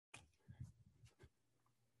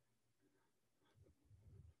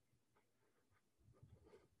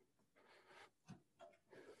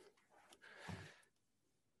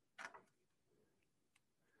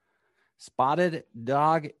Spotted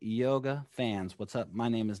Dog Yoga fans, what's up? My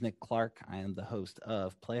name is Nick Clark. I am the host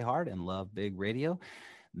of Play Hard and Love Big Radio.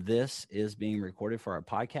 This is being recorded for our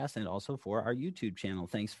podcast and also for our YouTube channel.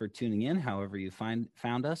 Thanks for tuning in, however you found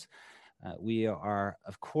us. We are,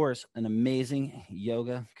 of course, an amazing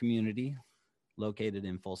yoga community located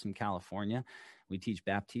in Folsom, California. We teach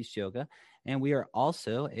Baptiste yoga, and we are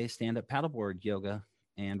also a stand-up paddleboard yoga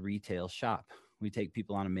and retail shop. We take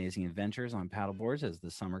people on amazing adventures on paddleboards as the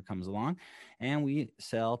summer comes along, and we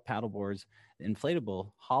sell paddleboards,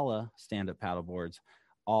 inflatable Hala stand-up paddleboards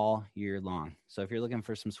all year long. So if you're looking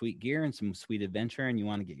for some sweet gear and some sweet adventure and you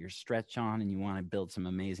want to get your stretch on and you want to build some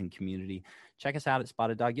amazing community, check us out at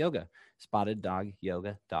Spotted Dog Yoga,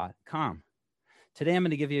 SpottedDogYoga.com. Today I'm going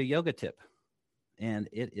to give you a yoga tip, and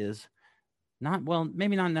it is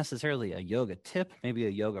maybe not necessarily a yoga tip, maybe a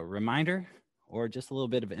yoga reminder, or just a little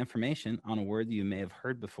bit of information on a word that you may have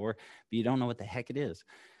heard before, but you don't know what the heck it is.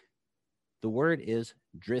 The word is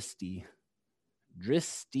dristi.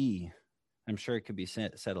 Dristi. I'm sure it could be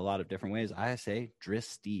said a lot of different ways. I say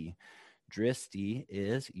dristi. Dristi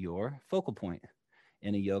is your focal point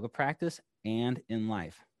in a yoga practice and in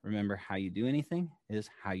life. Remember, how you do anything is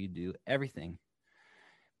how you do everything.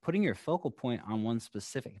 Putting your focal point on one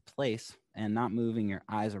specific place and not moving your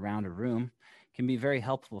eyes around a room can be very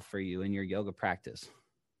helpful for you in your yoga practice.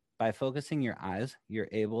 By focusing your eyes, you're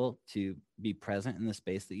able to be present in the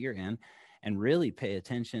space that you're in and really pay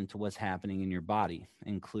attention to what's happening in your body,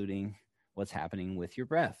 including what's happening with your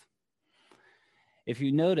breath. If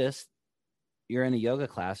you notice you're in a yoga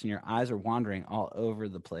class and your eyes are wandering all over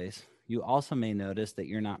the place, you also may notice that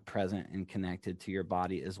you're not present and connected to your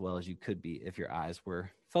body as well as you could be if your eyes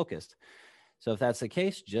were focused. So if that's the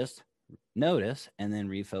case, just notice and then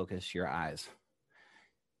refocus your eyes.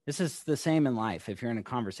 This is the same in life. If you're in a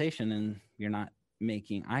conversation and you're not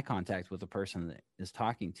making eye contact with the person that is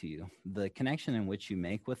talking to you, the connection in which you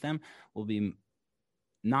make with them will be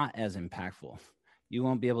not as impactful. You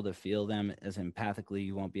won't be able to feel them as empathically.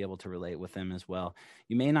 You won't be able to relate with them as well.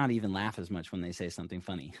 You may not even laugh as much when they say something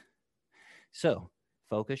funny. So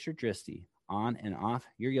focus your dristi on and off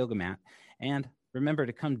your yoga mat, and remember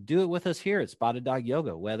to come do it with us here at Spotted Dog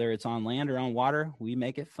Yoga. Whether it's on land or on water, we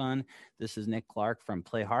make it fun. This is Nick Clark from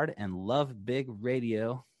Play Hard and Love Big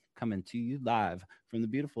Radio, coming to you live from the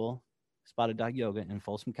beautiful Spotted Dog Yoga in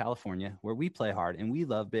Folsom, California, where we play hard and we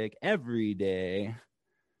love big every day.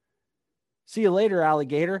 See you later,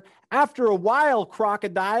 alligator. After a while,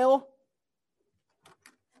 crocodile.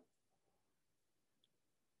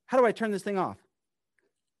 How do I turn this thing off?